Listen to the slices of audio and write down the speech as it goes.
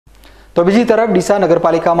તો બીજી તરફ ડીસા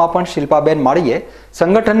નગરપાલિકામાં પણ શિલ્પાબેન માળીએ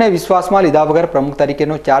સંગઠનને વિશ્વાસમાં લીધા વગર પ્રમુખ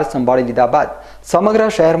તરીકેનો ચાર્જ સંભાળી લીધા બાદ સમગ્ર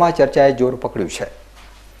શહેરમાં ચર્ચાએ જોર પકડ્યું છે।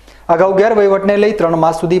 અગાઉ ગેરવહીવટને લઈ 3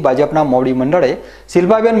 માસ સુધી ભાજપના મોવડી મંડળે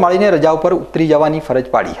શિલ્પાબેન માળીને રજા ઉપર ઉતરી જવાની ફરજ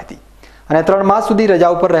પાડી હતી અને 3 માસ સુધી રજા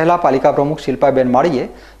ઉપર રહેલા પાલિકા પ્રમુખ શિલ્પાબેન માળીએ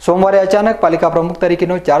સોમવારે અચાનક પાલિકા પ્રમુખ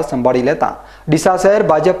તરીકેનો ચાર્જ સંભાળી લેતા ડીસા શહેર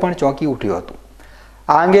ભાજપ પણ ચોંકી ઉઠ્યું હતું।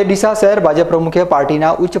 આ અંગે ડીસા શહેર ભાજપ પ્રમુખે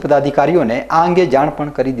પાર્ટીના ઉચ્ચ પદાધિકારીઓને આ અંગે જાણ પણ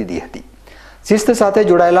કરી દીધી હતી। શિસ્ત સાથે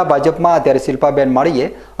જોડાયેલા ભાજપમાં અત્યારે શિલ્પાબેન માળીએ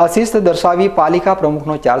અશિસ્ત દર્શાવી પાલિકા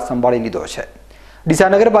પ્રમુખનો ચાર્જ સંભાળી લીધો છે। ડીસા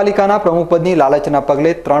નગરપાલિકાના પ્રમુખ પદની લાલચના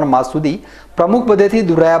પગલે 3 માસ સુધી પ્રમુખ પદેથી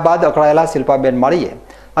દૂર રહ્યા બાદ અકળાયેલા શિલ્પાબેન માળીએ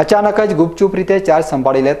અચાનક જ ગુપચુપ રીતે ચાર્જ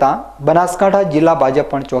સંભાળી લેતા બનાસકાંઠા જિલ્લા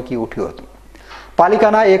ભાજપ પણ ચોંકી ઉઠ્યું હતું।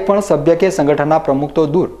 પાલિકાના એક પણ સભ્ય કે સંગઠનના પ્રમુખ તો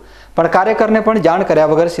દૂર પણ કાર્યકરને પણ જાણ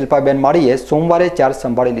કર્યા વગર શિલ્પાબેન માળીએ સોમવારે ચાર્જ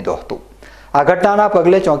સંભાળી લીધો હતો। આ ઘટનાના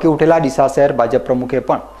પગલે ચોંકી ઉઠેલા ડીસા શહેર ભાજપ પ્રમુખે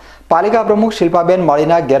પણ પાલિકા પ્રમુખ શિલ્પાબેન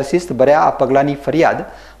માળીના ગેરશિસ્ત ભર્યા આ પગલાની ફરિયાદ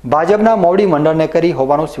ભાજપના મોવડી મંડળને કરી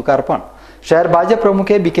હોવાનો સ્વીકાર પણ શહેર ભાજપ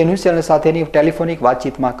પ્રમુખે બીકે ન્યૂઝ ચેનલ સાથેની ટેલિફોનિક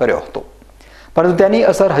વાતચીતમાં કર્યો હતો, પરંતુ તેની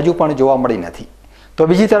અસર હજુ પણ જોવા મળી નથી। તો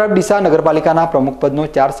બીજી તરફ ડીસા નગરપાલિકાના પ્રમુખ પદનો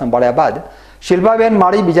ચાર્જ સંભાળ્યા બાદ શિલ્પાબેન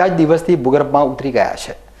માળી બીજા જ દિવસથી ભૂગર્ભમાં ઉતરી ગયા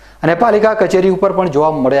છે અને પાલિકા કચેરી ઉપર પણ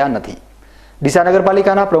જોવા મળ્યા નથી। ડીસા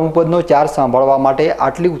નગરપાલિકાના પ્રમુખ પદનો ચાર્જ સંભાળવા માટે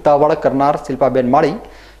આટલી ઉતાવળ કરનાર શિલ્પાબેન માળી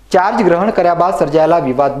ચાર્જ ગ્રહણ કર્યા બાદ સર્જાયેલા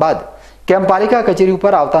વિવાદ બાદ કેમ પાલિકા કચેરી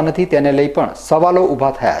ઉપર આવતા નથી તેને લઈ પણ સવાલો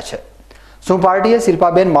ઊભા થયા છે। શું પાર્ટીએ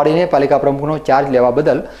શિલ્પાબેન માળીને પાલિકા પ્રમુખનો ચાર્જ લેવા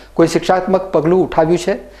બદલ કોઈ શિક્ષાત્મક પગલું ઉઠાવ્યું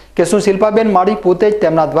છે કે શું શિલ્પાબેન માળી પોતે જ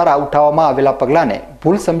તેમના દ્વારા ઉઠાવવામાં આવેલા પગલાંને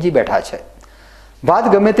ભૂલ સમજી બેઠા છે? વાત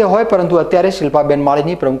ગમે તે હોય, પરંતુ અત્યારે શિલ્પાબેન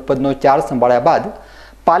માળીની પ્રમુખ પદનો ચાર્જ સંભાળ્યા બાદ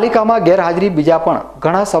પાલિકામાં ગેરહાજરી બીજા પણ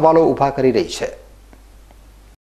ઘણા સવાલો ઊભા કરી રહી છે।